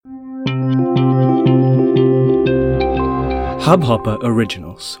Hubhopper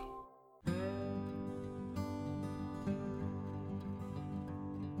Originals.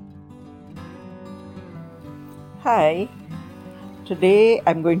 Hi, today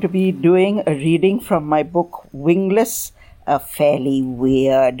I'm going to be doing a reading from my book Wingless, a fairly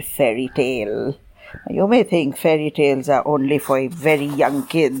weird fairy tale. You may think fairy tales are only for very young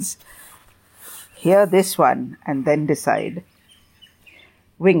kids. Hear this one and then decide.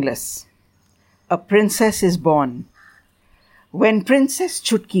 Wingless. A princess is born. When Princess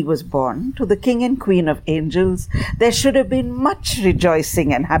Chutki was born to the king and queen of angels, there should have been much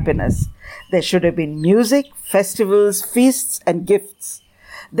rejoicing and happiness. There should have been music, festivals, feasts, and gifts.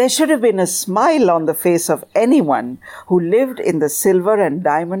 There should have been a smile on the face of anyone who lived in the silver and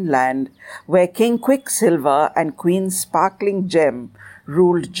diamond land where King Quicksilver and Queen Sparkling Gem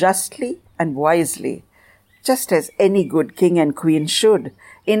ruled justly and wisely, just as any good king and queen should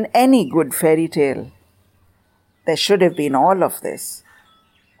in any good fairy tale. There should have been all of this,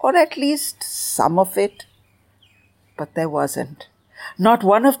 or at least some of it, but there wasn't. Not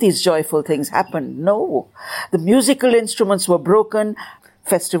one of these joyful things happened, no. The musical instruments were broken,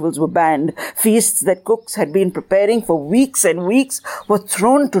 festivals were banned, feasts that cooks had been preparing for weeks and weeks were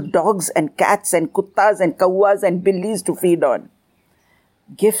thrown to dogs and cats and kuttas and kauas and billies to feed on.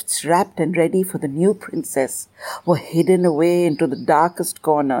 Gifts wrapped and ready for the new princess were hidden away into the darkest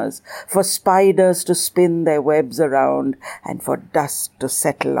corners for spiders to spin their webs around and for dust to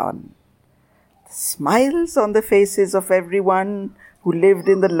settle on. The smiles on the faces of everyone who lived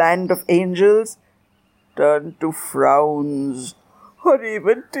in the land of angels turned to frowns or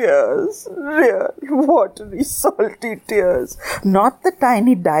even tears, real watery, salty tears. Not the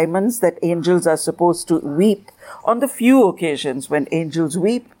tiny diamonds that angels are supposed to weep on the few occasions when angels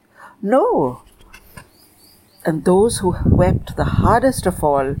weep. No. And those who wept the hardest of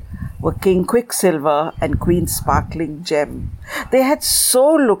all were King Quicksilver and Queen Sparkling Gem. They had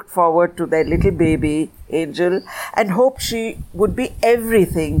so looked forward to their little baby, Angel, and hoped she would be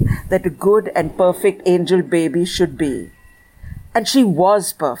everything that a good and perfect angel baby should be. And she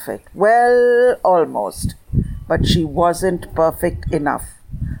was perfect. Well, almost. But she wasn't perfect enough.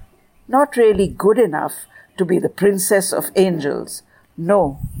 Not really good enough to be the princess of angels.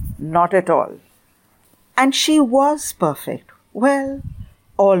 No, not at all. And she was perfect. Well,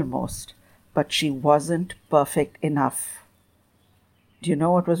 almost. But she wasn't perfect enough. Do you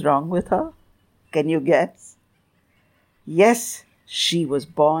know what was wrong with her? Can you guess? Yes, she was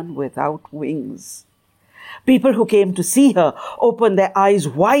born without wings. People who came to see her opened their eyes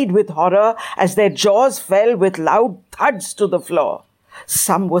wide with horror as their jaws fell with loud thuds to the floor.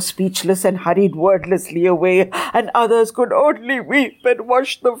 Some were speechless and hurried wordlessly away, and others could only weep and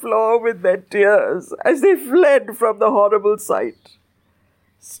wash the floor with their tears as they fled from the horrible sight.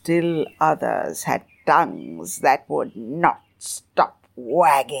 Still others had tongues that would not stop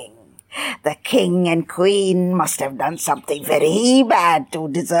wagging. The king and queen must have done something very bad to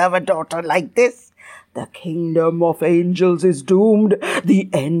deserve a daughter like this. The kingdom of angels is doomed. The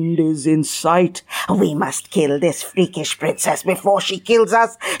end is in sight. We must kill this freakish princess before she kills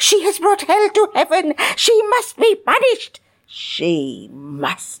us. She has brought hell to heaven. She must be punished. She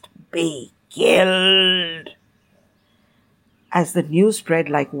must be killed. As the news spread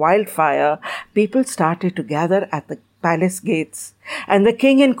like wildfire, people started to gather at the palace gates, and the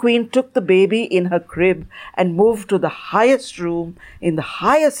king and queen took the baby in her crib and moved to the highest room in the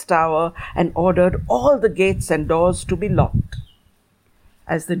highest tower and ordered all the gates and doors to be locked.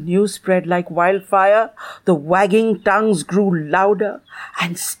 As the news spread like wildfire, the wagging tongues grew louder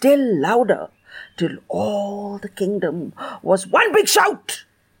and still louder till all the kingdom was one big shout.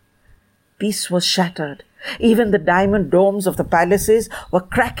 Peace was shattered. Even the diamond domes of the palaces were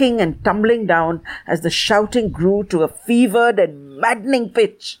cracking and tumbling down as the shouting grew to a fevered and maddening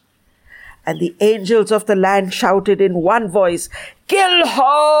pitch. And the angels of the land shouted in one voice, "Kill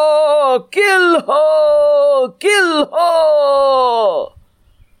her! Kill her! Kill her!"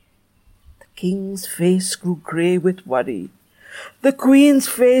 The king's face grew grey with worry. The queen's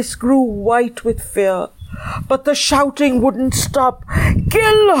face grew white with fear. But the shouting wouldn't stop.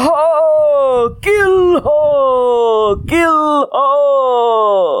 "Kill her! Kill her! Kill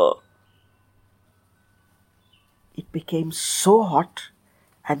her!" It became so hot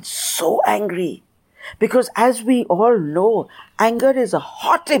and so angry because, as we all know, anger is a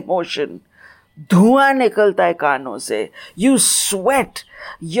hot emotion. धुआं निकलता है कानों से. You sweat.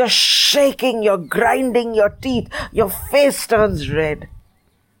 You're shaking. You're grinding your teeth. Your face turns red.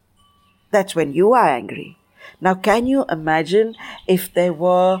 That's when you are angry. Now, can you imagine if there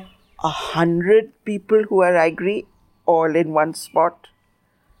were 100 people who are angry all in one spot?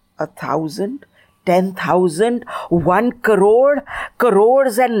 1,000, 10,000, 1 crore,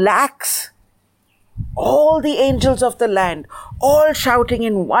 crores and lakhs. All the angels of the land, all shouting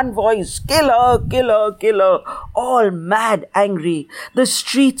in one voice, "Kill her, kill her, kill her," all mad, angry. The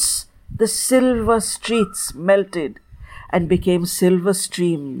streets, the silver streets melted and became silver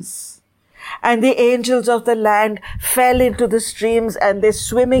streams. And the angels of the land fell into the streams, and they're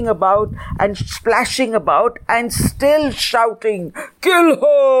swimming about and splashing about and still shouting, "Kill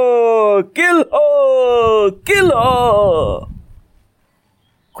her! Kill her! Kill her!"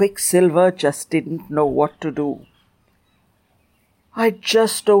 Quicksilver just didn't know what to do. "I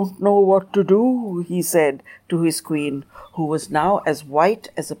just don't know what to do," he said to his queen, who was now as white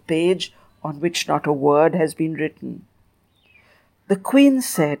as a page on which not a word has been written. The queen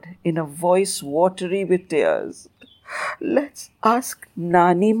said in a voice watery with tears, "Let's ask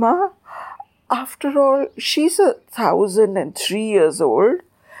Nani Ma. After all, she's 1,003 years old.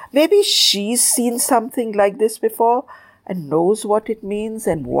 Maybe she's seen something like this before and knows what it means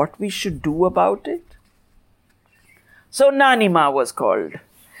and what we should do about it." So Nani Ma was called.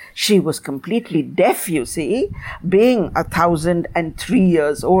 She was completely deaf, you see, being 1,003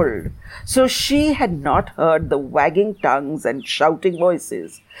 years old. So she had not heard the wagging tongues and shouting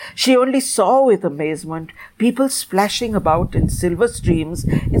voices. She only saw with amazement people splashing about in silver streams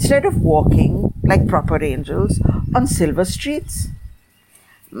instead of walking like proper angels on silver streets.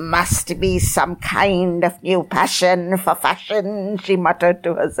 "Must be some kind of new passion for fashion," she muttered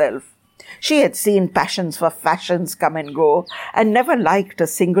to herself. She had seen passions for fashions come and go and never liked a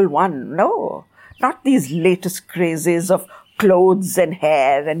single one. No, not these latest crazes of clothes and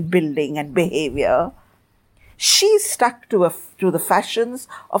hair and building and behavior. She stuck to the fashions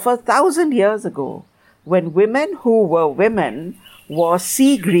of 1,000 years ago, when women who were women wore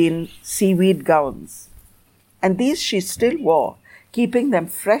sea green seaweed gowns. And these she still wore, keeping them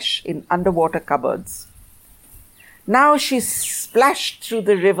fresh in underwater cupboards. Now she splashed through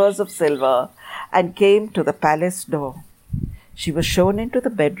the rivers of silver and came to the palace door. She was shown into the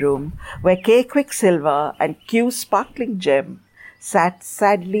bedroom where K. Quicksilver and Q. Sparkling Gem sat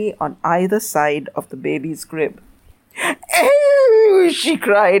sadly on either side of the baby's crib. "Oh!" she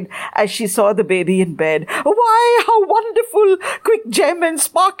cried as she saw the baby in bed. "Why, how wonderful! Quick Gem and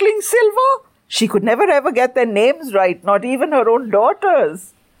Sparkling Silver!" She could never ever get their names right, not even her own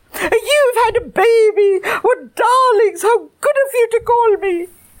daughters. "You've had a baby! What darlings! How good of you to call me!"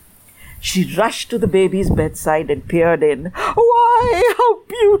 She rushed to the baby's bedside and peered in. "Why, how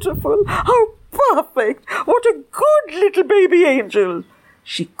beautiful! How perfect! What a good little baby angel!"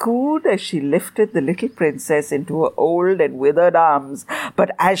 she cooed as she lifted the little princess into her old and withered arms.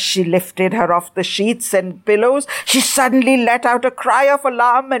 But as she lifted her off the sheets and pillows, she suddenly let out a cry of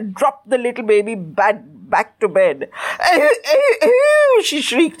alarm and dropped the little baby back to bed. "Oh!" she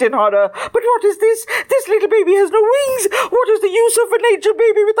shrieked in horror. "But what is this? This little baby has no wings! What is the use of an angel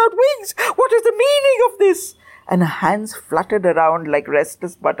baby without wings? What is the meaning of this?" And her hands fluttered around like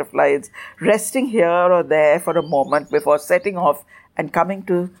restless butterflies, resting here or there for a moment before setting off and coming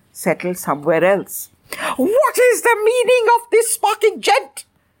to settle somewhere else. "What is the meaning of this, Sparking Gent?"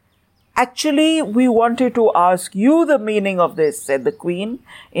 "Actually, we wanted to ask you the meaning of this," said the queen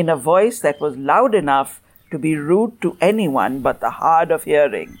in a voice that was loud enough to be rude to anyone but the hard of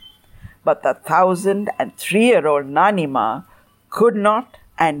hearing. But the 1,003-year-old Nani Ma could not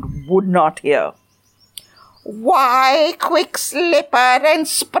and would not hear. "Why, Quick Slipper and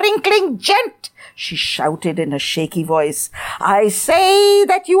Sprinkling Gent," she shouted in a shaky voice, "I say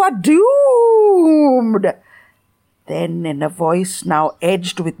that you are doomed." Then, in a voice now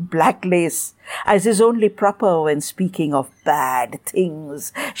edged with black lace, as is only proper when speaking of bad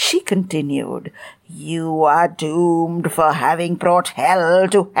things, she continued, "You are doomed for having brought hell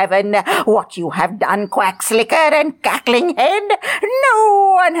to heaven. What you have done, Quack Slicker and Cackling Head, no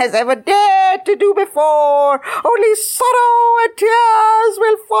one has ever dared to do before. Only sorrow and tears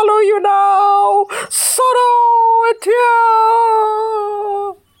will follow you now. Sorrow and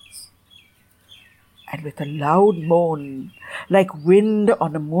tears." And with a loud moan, like wind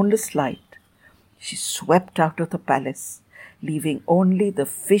on a moonless night, she swept out of the palace, leaving only the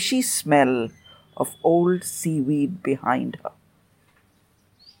fishy smell of old seaweed behind her.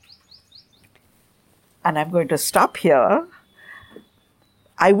 And I'm going to stop here.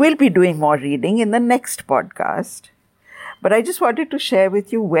 I will be doing more reading in the next podcast, but I just wanted to share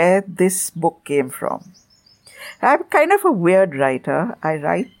with you where this book came from. I'm kind of a weird writer. I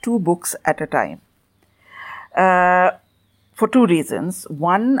write 2 books at a time. For 2 reasons.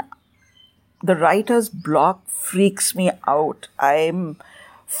 One, the writer's block freaks me out. I'm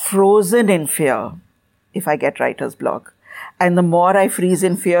frozen in fear if I get writer's block. And the more I freeze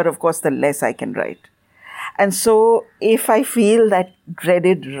in fear, of course, the less I can write. And so if I feel that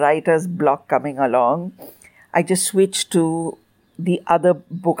dreaded writer's block coming along, I just switch to the other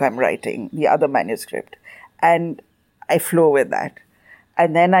book I'm writing, the other manuscript, and I flow with that.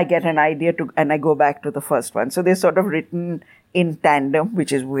 And then I get an idea and I go back to the first one. So they're sort of written in tandem,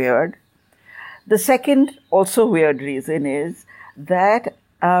 which is weird. The second, also weird reason is that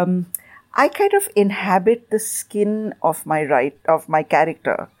I kind of inhabit the skin of my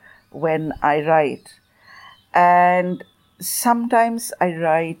character when I write. And sometimes I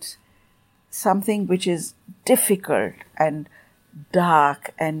write something which is difficult and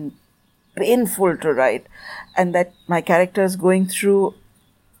dark and painful to write, and that my character is going through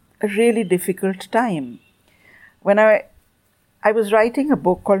a really difficult time. When I was writing a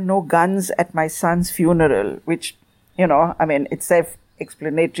book called No Guns at My Son's Funeral, which, it's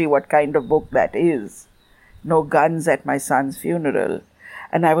self-explanatory what kind of book that is. No Guns at My Son's Funeral.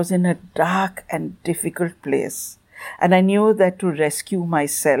 And I was in a dark and difficult place. And I knew that to rescue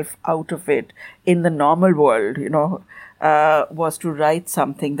myself out of it in the normal world, was to write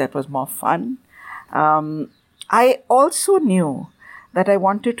something that was more fun. I also knew that I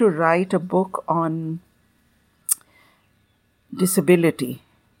wanted to write a book on disability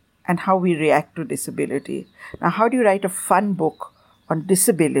and how we react to disability. Now, how do you write a fun book on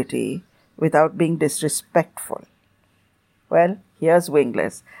disability without being disrespectful? Well, here's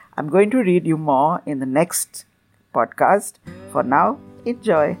Wingless. I'm going to read you more in the next podcast. For now,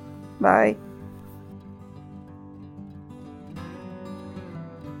 enjoy. Bye.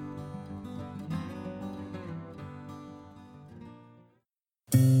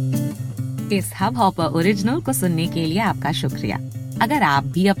 इस hub hopper original को सुनने के लिए आपका शुक्रिया। अगर आप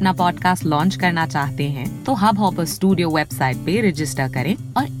भी अपना पॉडकास्ट लॉन्च करना चाहते हैं तो हब हॉपर स्टूडियो वेबसाइट पे रजिस्टर करें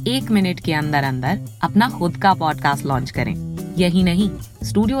और 1 मिनट के अंदर अंदर अपना खुद का पॉडकास्ट लॉन्च करें। यही नहीं,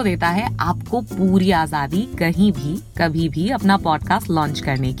 स्टूडियो देता है आपको पूरी आजादी कहीं भी कभी भी अपना पॉडकास्ट लॉन्च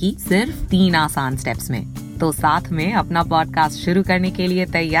करने की, सिर्फ 3 आसान स्टेप्स में। तो साथ में अपना पॉडकास्ट शुरू करने के लिए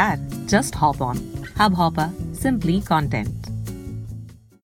तैयार? Just hop on hub hopper, simply content.